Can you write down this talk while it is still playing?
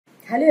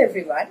Hello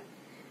everyone,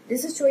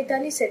 this is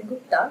Choitali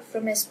Sengupta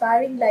from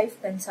Aspiring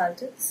Life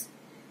Consultants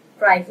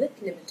Private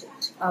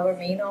Limited. Our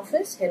main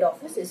office, head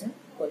office is in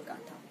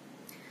Kolkata.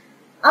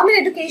 I'm an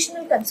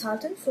educational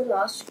consultant for the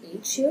last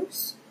 8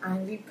 years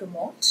and we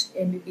promote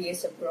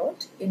MBBS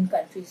abroad in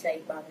countries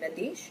like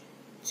Bangladesh,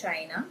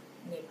 China,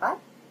 Nepal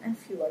and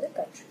few other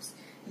countries,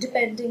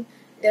 depending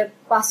their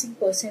passing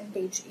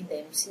percentage in the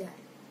MCI.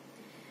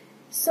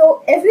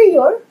 So every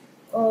year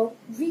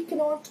we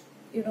cannot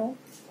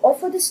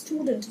offer the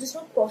student, it is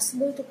not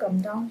possible to come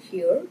down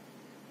here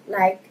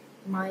like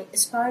my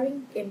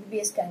aspiring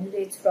MBBS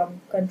candidates from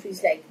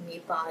countries like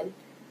Nepal,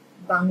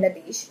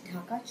 Bangladesh,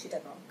 Dhaka,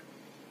 Chittagong.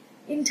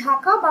 In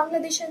Dhaka,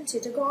 Bangladesh and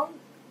Chittagong,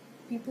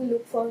 people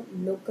look for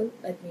local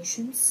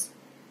admissions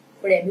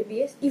for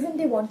MBBS, even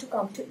they want to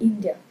come to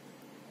India.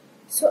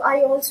 So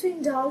I also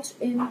indulge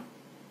in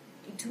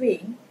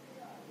doing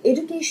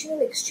educational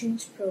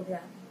exchange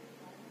program.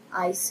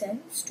 I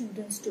send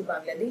students to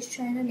Bangladesh,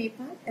 China,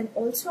 Nepal, and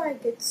also I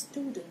get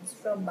students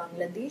from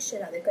Bangladesh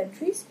and other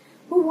countries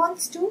who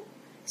wants to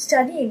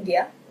study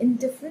India in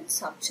different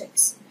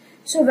subjects.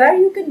 So where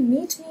you can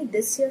meet me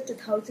this year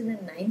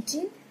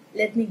 2019,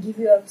 let me give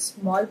you a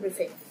small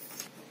briefing.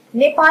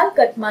 Nepal,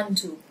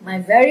 Kathmandu, my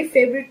very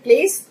favorite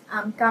place.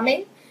 I'm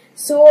coming.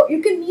 So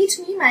you can meet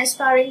me, my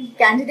aspiring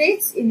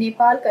candidates in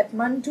Nepal,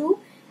 Kathmandu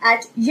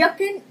at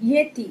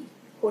Yeti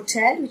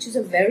Hotel, which is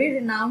a very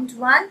renowned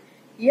one.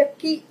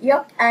 Yak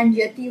and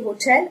Yeti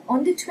Hotel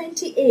on the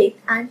 28th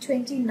and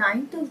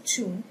 29th of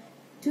June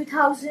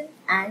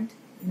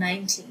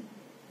 2019.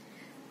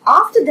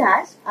 After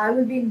that, I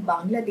will be in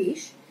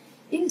Bangladesh,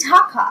 in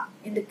Dhaka,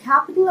 in the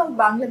capital of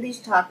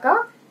Bangladesh,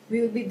 Dhaka.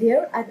 We will be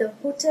there at the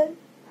Hotel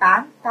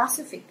Pan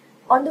Pacific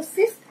on the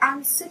 5th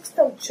and 6th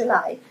of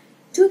July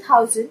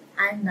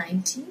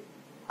 2019.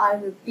 I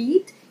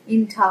repeat,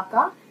 in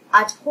Dhaka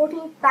at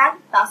Hotel Pan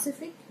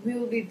Pacific, we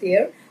will be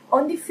there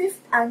on the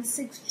 5th and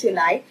 6th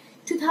July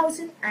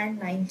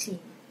 2019,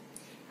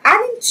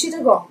 and in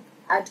Chittagong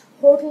at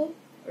Hotel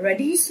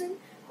Radisson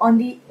on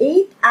the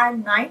 8th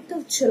and 9th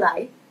of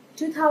July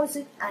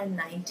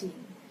 2019.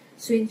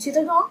 So in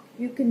Chittagong,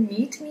 you can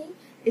meet me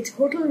at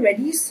Hotel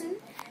Radisson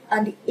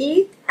on the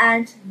 8th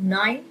and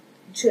 9th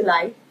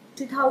July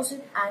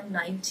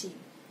 2019.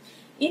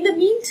 In the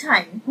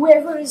meantime,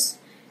 whoever is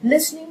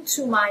listening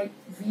to my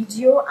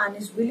video and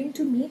is willing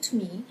to meet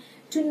me,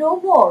 to know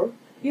more,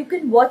 you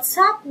can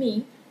WhatsApp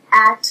me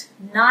at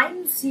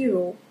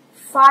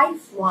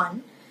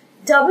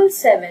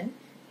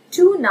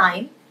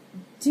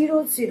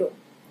 9051772900.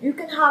 You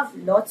can have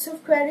lots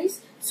of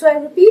queries. So I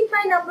repeat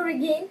my number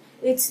again.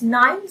 It's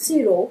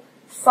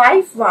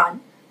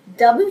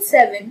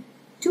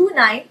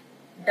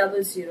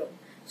 9051772900.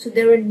 So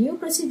there are new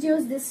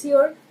procedures this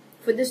year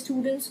for the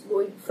students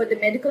going for the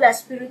medical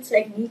aspirants,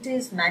 like NEET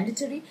is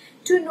mandatory.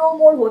 To know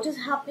more what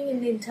is happening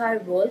in the entire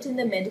world in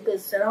the medical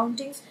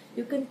surroundings,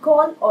 you can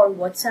call or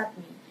WhatsApp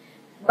me.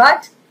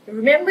 But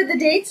remember the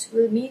dates,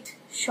 we'll meet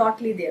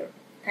shortly there.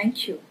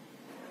 Thank you.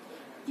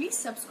 Please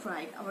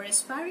subscribe our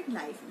Aspiring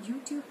Life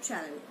YouTube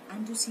channel,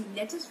 and to see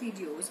latest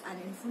videos and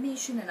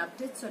information and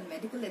updates on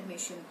medical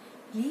admission,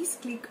 please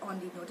click on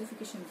the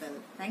notification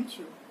bell. Thank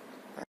you.